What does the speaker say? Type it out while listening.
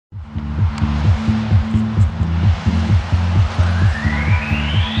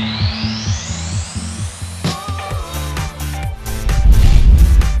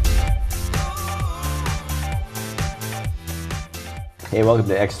Hey, welcome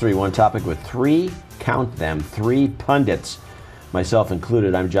to X3, one topic with three, count them, three pundits, myself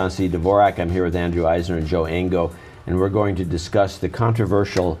included. I'm John C. Dvorak. I'm here with Andrew Eisner and Joe Engo, and we're going to discuss the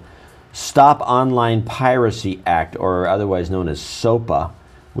controversial Stop Online Piracy Act, or otherwise known as SOPA,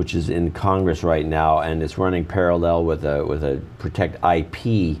 which is in Congress right now, and it's running parallel with a Protect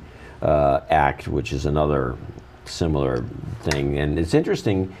IP Act, which is another similar thing. And it's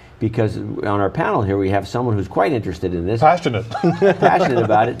interesting because on our panel here we have someone who's quite interested in this. Passionate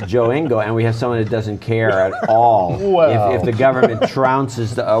about it, Joe Engo, and we have someone that doesn't care at all if the government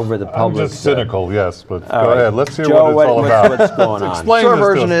trounces over the public. I'm just cynical, yes, but go right. ahead. Let's hear Joe, what it's all about. What's going on? Explain Short this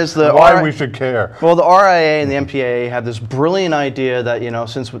version to us, is the why we should care. Well, the RIA and the MPAA have this brilliant idea that,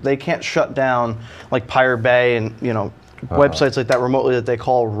 since they can't shut down like Pirate Bay and, websites like that remotely that they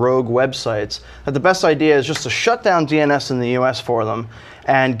call rogue websites, that the best idea is just to shut down DNS in the US for them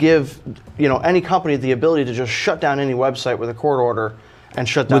and give, any company the ability to just shut down any website with a court order and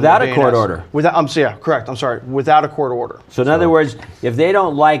shut down without their a court DNS. order. Correct. I'm sorry. Without a court order. So in other words, if they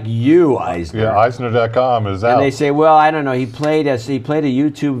don't like you, Eisner, Eisner.com is out. And they say, well, I don't know, he played a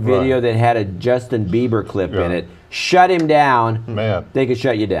YouTube video that had a Justin Bieber clip in it. Shut him down. Man, they could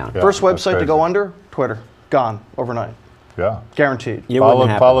shut you down. Yeah, First website to go under, Twitter, gone overnight. Yeah, guaranteed.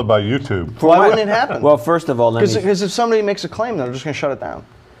 Followed by YouTube. Why wouldn't it happen? Well, first of all, because if somebody makes a claim, they're just going to shut it down.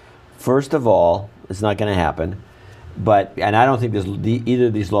 First of all, it's not going to happen. And I don't think either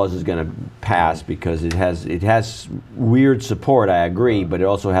of these laws is going to pass because it has weird support. I agree, but it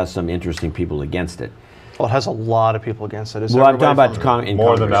also has some interesting people against it. Well, it has a lot of people against it. Well, I'm talking about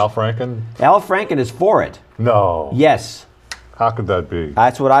more than Al Franken. Al Franken is for it. No. Yes. How could that be?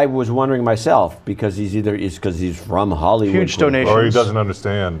 That's what I was wondering myself, because he's from Hollywood. Huge donations. Or he doesn't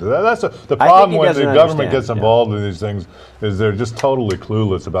understand. That's the problem when the government gets involved in these things is they're just totally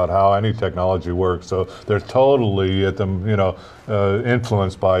clueless about how any technology works. So they're totally at them,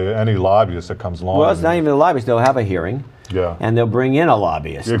 influenced by any lobbyist that comes along. Well, it's not even a lobbyist. They'll have a hearing. Yeah. And they'll bring in a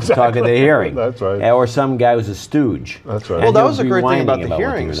lobbyist to talk at the hearing. That's right. Or some guy who's a stooge. That's right. Well, that was the great thing about the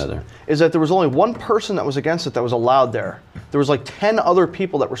hearings, is that there was only one person that was against it that was allowed there. There was like 10 other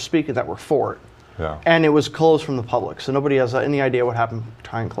people that were speaking that were for it. Yeah. And it was closed from the public, so nobody has any idea what happened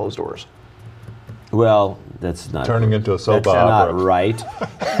behind closed doors. Well, that's not turning into a soap opera. That's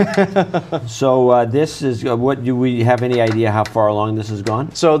not right. So this is what? Do we have any idea how far along this has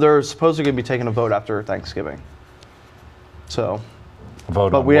gone? So they're supposedly going to be taking a vote after Thanksgiving. So,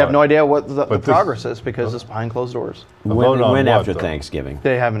 but we have no idea what the progress is because it's behind closed doors. When after Thanksgiving?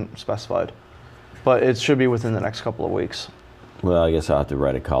 They haven't specified, but it should be within the next couple of weeks. Well, I guess I'll have to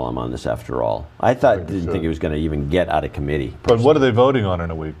write a column on this after all. Didn't think it was going to even get out of committee. But what are they voting on in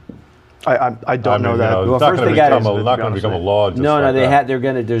a week? I don't know that. Well, first they got not going to become a law. Just they're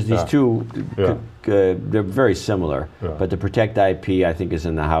going to. There's these two. They're very similar, but the Protect IP I think is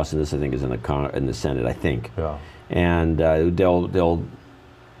in the House, and this I think is in the Senate. I think. Yeah. And they'll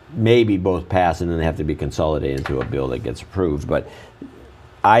maybe both pass, and then they have to be consolidated into a bill that gets approved. But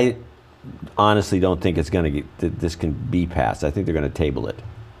I honestly don't think it's going to this can be passed. I think they're going to table it.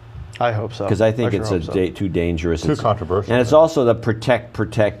 I hope so. Because I think it's too dangerous. Too controversial. And it's also the protect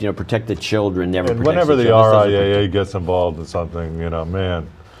the children, never protect whenever the RIAA gets involved in something, man.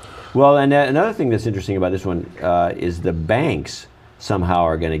 Well, and another thing that's interesting about this one is the banks somehow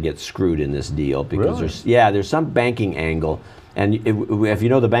are going to get screwed in this deal because there's some banking angle, and if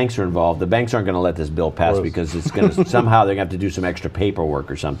the banks are involved, the banks aren't going to let this bill pass because it's going to somehow they're going to have to do some extra paperwork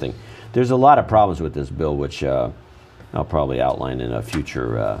or something. There's a lot of problems with this bill, which I'll probably outline in a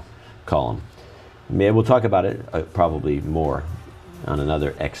future column. Maybe we'll talk about it probably more on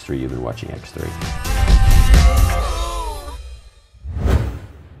another X3. You've been watching X3.